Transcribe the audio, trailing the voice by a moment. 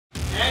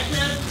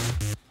Action!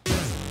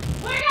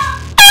 Wake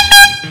up!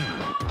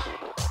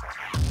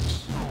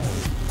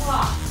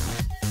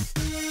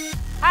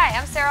 Hi,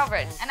 I'm Sarah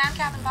Albritton. And I'm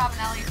Catherine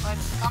Povinelli, but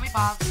call me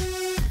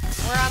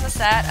Povs. We're on the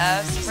set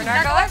of Super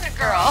Narcoleptic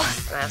Girl.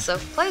 I also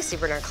play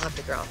Super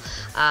Narcoleptic Girl.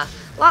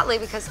 Largely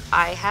because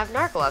I have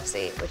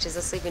narcolepsy, which is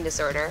a sleeping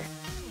disorder.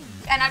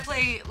 And I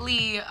play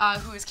Lee,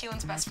 who is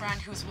Keelan's best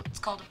friend, who's what's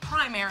called a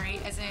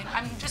primary, as in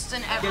I'm just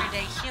an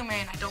everyday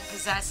human. I don't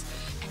possess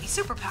any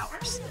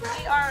superpowers.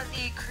 We are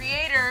the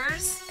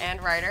creators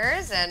And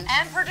writers and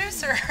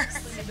producers.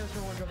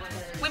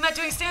 We met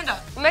doing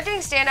stand-up.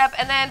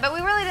 but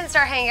we really didn't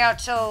start hanging out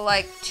till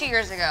like 2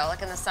 years ago,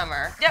 like in the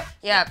summer.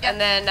 Yep.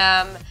 And then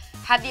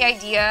had the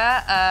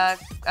idea,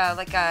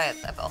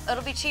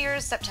 it'll be 2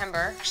 years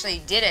September.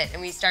 Actually did it,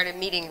 and we started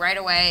meeting right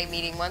away,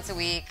 meeting once a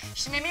week.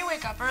 She made me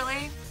wake up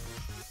early.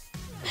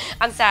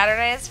 On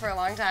Saturdays for a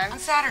long time. On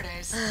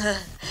Saturdays.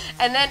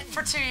 And then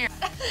for 2 years.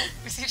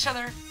 We see each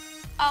other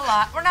a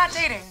lot. We're not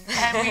dating,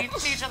 and we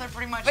see each other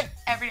pretty much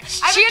every day.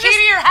 I have a key to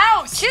your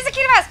house! She has a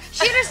key to my house.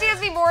 She understands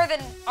me more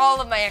than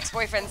all of my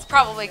ex-boyfriends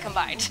probably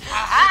combined.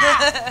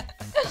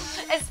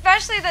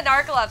 Especially the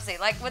narcolepsy.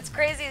 Like, what's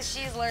crazy is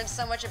she's learned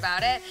so much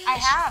about it. I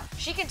have.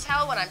 She can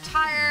tell when I'm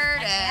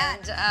tired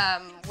and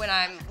when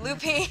I'm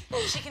loopy.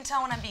 She can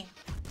tell when I'm being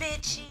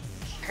bitchy.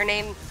 Her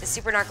name is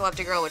Super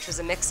Narcoleptic Girl, which was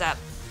a mix-up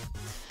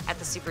at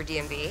the Super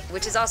DMV,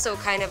 which is also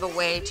kind of a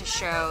way to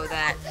show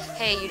that,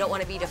 hey, you don't want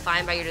to be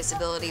defined by your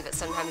disability, but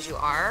sometimes you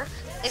are.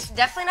 It's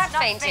definitely not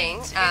fainting.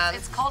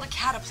 It's called a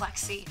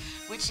cataplexy,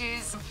 which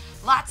is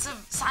lots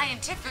of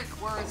scientific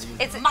words.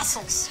 It's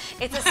muscles.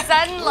 It's a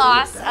sudden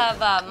loss of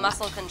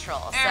muscle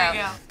control. There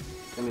you go.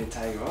 I'm gonna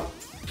tie you up,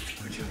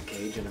 put you in a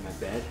cage under my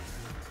bed.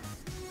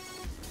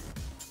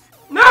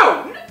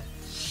 No!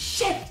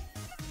 Shit!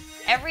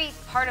 Every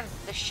part of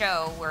the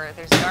show where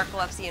there's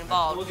narcolepsy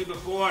involved, I told you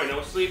before,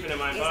 no sleeping in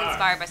my bar. Is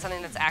inspired by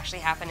something that's actually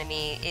happened to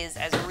me, is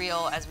as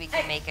real as we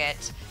can make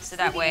it, so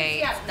that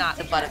way it's not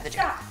the butt of the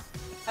joke.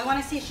 I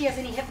want to see if she has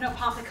any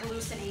hypnopompic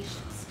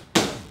hallucinations.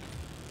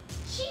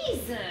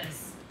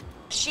 Jesus!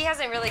 She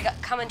hasn't really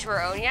come into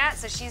her own yet,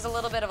 so she's a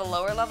little bit of a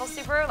lower level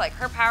super. Like,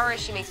 her power is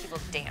she makes people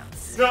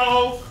dance.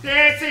 No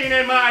dancing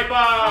in my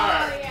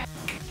bar! Oh, yeah.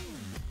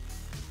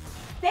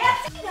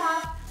 That's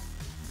enough,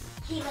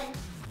 Keelan.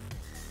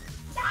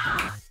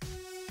 Stop!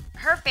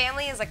 Her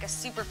family is like a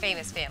super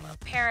famous family.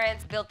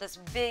 Parents built this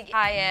big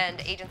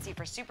high-end agency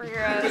for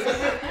superheroes.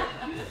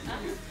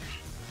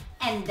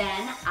 And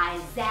then I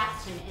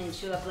zapped him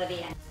into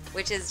oblivion.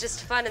 Which is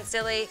just fun and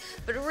silly,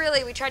 but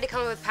really we tried to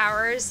come up with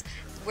powers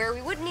where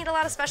we wouldn't need a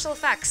lot of special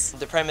effects.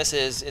 The premise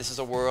is this is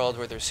a world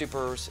where there's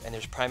supers and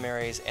there's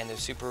primaries and there's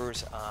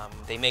supers.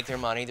 They make their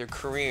money, their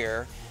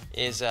career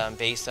is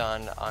based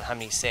on how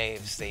many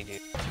saves they do.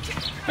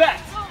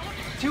 Fact!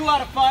 2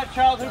 out of 5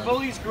 childhood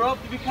bullies grow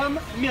up to become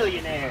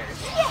millionaires.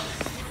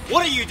 Yes.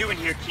 What are you doing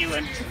here,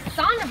 Keelan?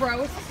 Insomnia Bro,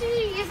 we're supposed to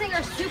be using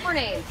our super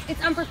names.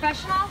 It's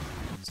unprofessional.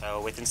 So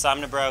with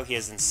Insomnia Bro, he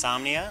has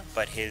insomnia,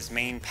 but his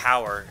main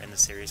power in the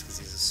series, because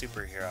he's a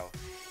superhero,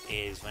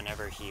 is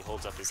whenever he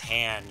holds up his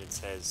hand and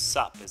says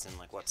sup, as in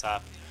like what's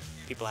up,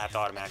 people have to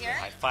automatically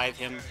high-five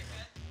him.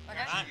 Okay.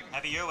 Come on,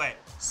 have it your way.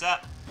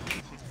 Sup.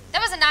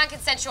 That was a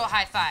non-consensual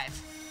high five.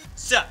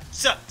 Sup,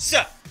 sup,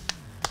 sup.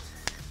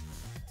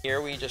 Here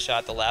we just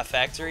shot the Laugh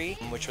Factory,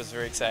 which was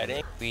very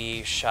exciting.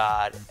 We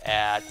shot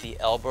at the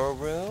Elbow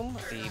Room.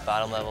 The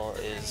bottom level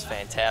is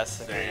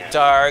fantastic.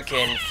 Dark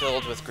and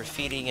filled with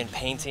graffiti and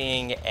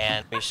painting,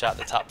 and we shot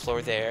the top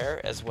floor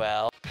there as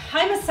well.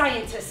 I'm a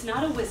scientist,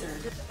 not a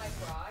wizard.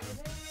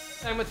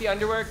 And with the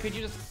underwear, could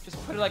you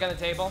just put it like on the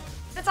table?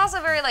 It's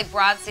also very like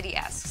Broad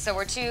City-esque. So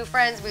we're two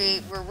friends,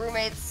 we're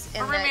roommates.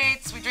 We're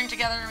roommates, we drink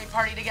together, we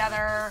party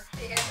together,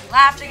 we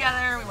laugh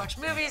together, we watch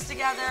movies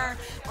together.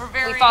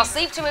 We fall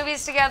asleep to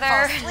movies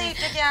together.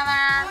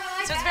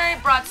 So it's very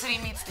Broad City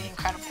meets The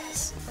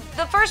Incredibles.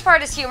 The first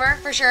part is humor,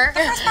 for sure.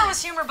 The first part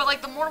was humor, but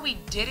like the more we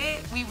did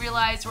it, we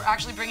realized we're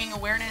actually bringing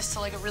awareness to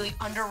like a really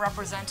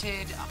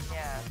underrepresented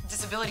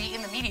disability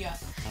in the media.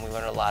 And we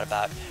learned a lot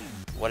about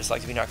what it's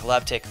like to be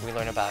narcoleptic. We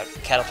learn about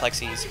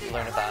cataplexies. We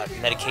learn about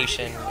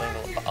medication. We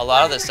learn a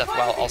lot of this stuff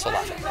while also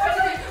laughing.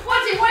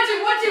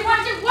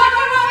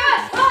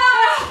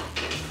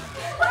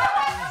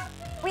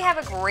 We have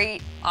a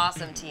great,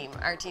 awesome team.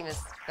 Our team has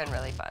been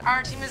really fun.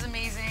 Our team is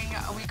amazing.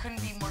 We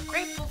couldn't be more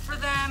grateful for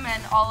them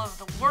and all of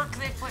the work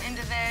they put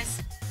into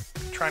this.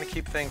 Trying to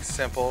keep things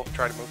simple,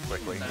 try to move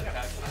quickly.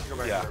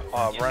 Yeah,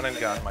 run and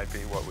gun might be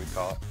what we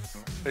call it.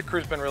 The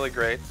crew's been really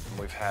great.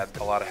 We've had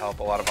a lot of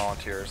help, a lot of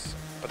volunteers,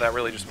 but that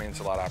really just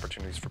means a lot of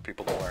opportunities for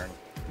people to learn.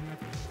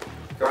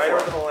 Right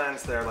over the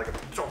lens there, like a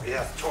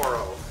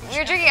Toro. We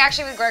were drinking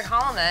actually with Greg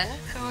Holloman,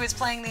 who is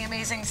playing the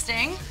amazing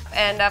Sting.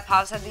 And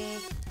Povs had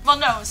the... Well,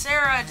 no,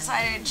 Sarah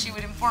decided she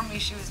would inform me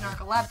she was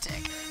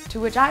narcoleptic. To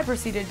which I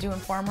proceeded to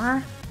inform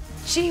her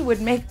she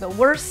would make the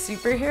worst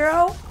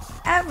superhero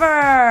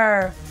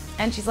ever.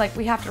 And she's like,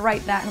 we have to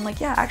write that. And I'm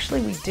like, yeah,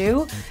 actually we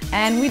do.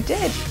 And we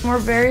did. We're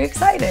very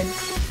excited.